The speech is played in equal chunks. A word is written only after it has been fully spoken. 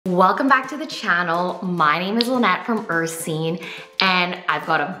Welcome back to the channel. My name is Lynette from Earthseen, and I've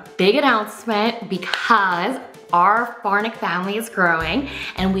got a big announcement because our Farnick family is growing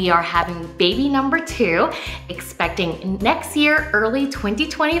and we are having baby number 2, expecting next year, early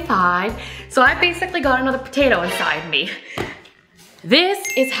 2025. So I basically got another potato inside me. This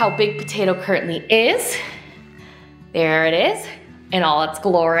is how big potato currently is. There it is in all its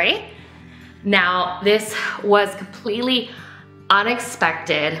glory. Now, this was completely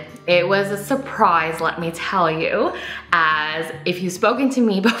unexpected. It was a surprise, let me tell you, as if you've spoken to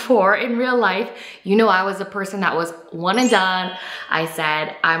me before in real life, you know I was a person that was one and done. I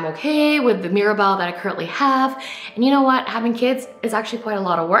said, I'm okay with the Mirabelle that I currently have. And you know what? Having kids is actually quite a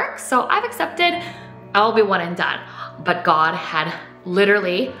lot of work. So I've accepted I'll be one and done. But God had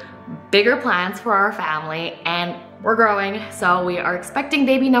literally bigger plans for our family and we're growing. So we are expecting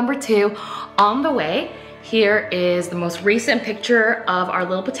baby number 2 on the way. Here is the most recent picture of our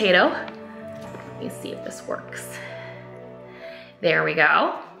little potato. Let me see if this works. There we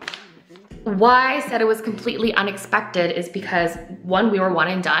go. Why I said it was completely unexpected is because one, we were one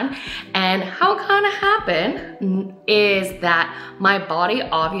and done, and how it kind of happened is that my body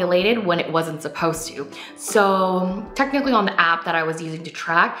ovulated when it wasn't supposed to. So technically on the app that I was using to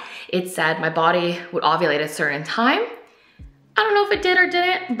track, it said my body would ovulate at a certain time. I don't know if it did or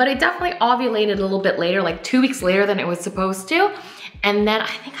didn't, but it definitely ovulated a little bit later, like 2 weeks later than it was supposed to. And then I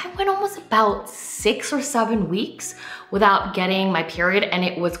think I went almost about 6 or 7 weeks without getting my period, and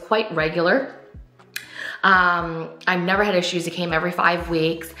it was quite regular. I've never had issues. It came every 5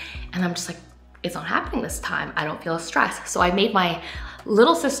 weeks, and I'm just like, it's not happening this time. I don't feel stressed. So I made my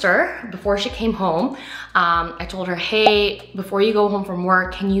little sister, before she came home, I told her, hey, before you go home from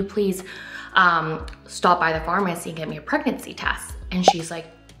work, can you please stop by the pharmacy and get me a pregnancy test? And she's like,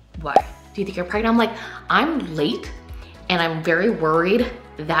 what? Do you think you're pregnant? I'm like, I'm late and I'm very worried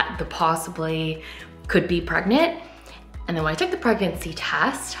that the possibly could be pregnant. And then when I took the pregnancy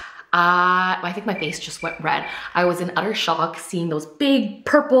test, I think my face just went red. I was in utter shock seeing those big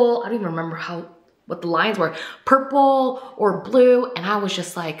purple, I don't even remember what the lines were, purple or blue. And I was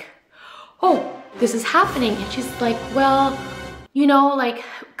just like, oh, this is happening. And she's like, well, you know, like,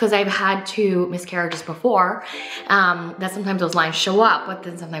 because I've had 2 miscarriages before, that sometimes those lines show up, but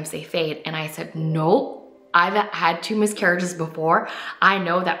then sometimes they fade. And I said, no, I've had 2 miscarriages before. I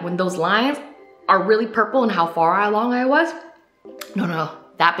know that when those lines are really purple and how far along I was, no,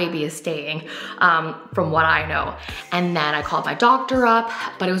 that baby is staying, from what I know. And then I called my doctor up,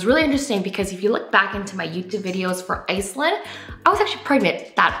 but it was really interesting because if you look back into my YouTube videos for Iceland, I was actually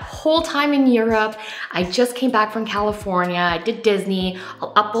pregnant that whole time in Europe. I just came back from California. I did Disney.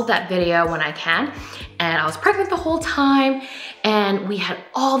 I'll upload that video when I can. And I was pregnant the whole time. And we had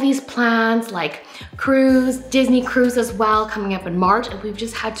all these plans like cruise, Disney cruise as well, coming up in March. And we've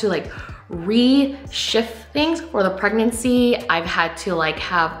just had to like re-shift things for the pregnancy. I've had to like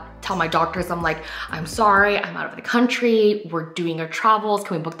tell my doctors, I'm like, I'm sorry, I'm out of the country, we're doing our travels,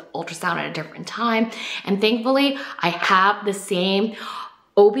 can we book the ultrasound at a different time? And thankfully, I have the same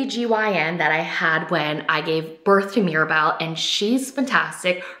OBGYN that I had when I gave birth to Mirabelle, and she's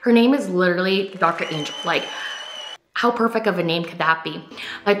fantastic. Her name is literally Dr. Angel. Like, how perfect of a name could that be?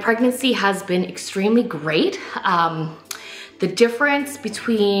 My pregnancy has been extremely great. The difference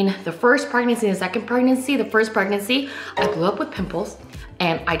between the first pregnancy and the second pregnancy, the first pregnancy, I blew up with pimples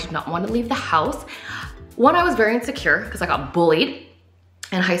and I did not want to leave the house. One, I was very insecure because I got bullied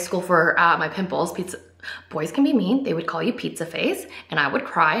in high school for my pimples. Boys can be mean. They would call you pizza face and I would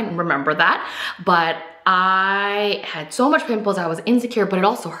cry and remember that. But I had so much pimples, I was insecure, but it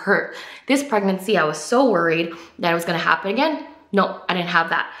also hurt. This pregnancy, I was so worried that it was gonna happen again. No, I didn't have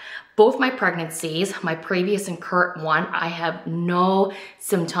that. Both my pregnancies, my previous and current one, I have no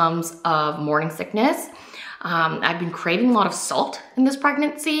symptoms of morning sickness. I've been craving a lot of salt in this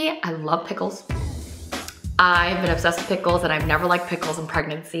pregnancy. I love pickles. I've been obsessed with pickles and I've never liked pickles in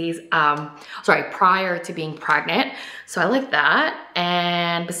pregnancies. Prior to being pregnant. So I like that.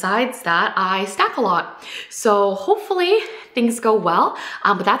 And besides that, I snack a lot. So hopefully things go well.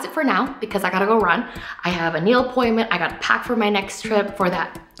 But that's it for now because I gotta go run. I have a nail appointment. I gotta pack for my next trip for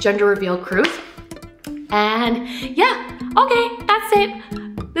that gender reveal cruise. And yeah, okay, that's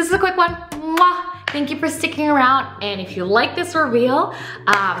it. This is a quick one. Mwah. Thank you for sticking around, and if you like this reveal,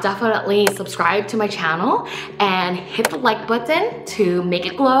 definitely subscribe to my channel and hit the like button to make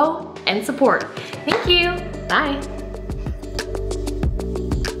it glow and support. Thank you, bye.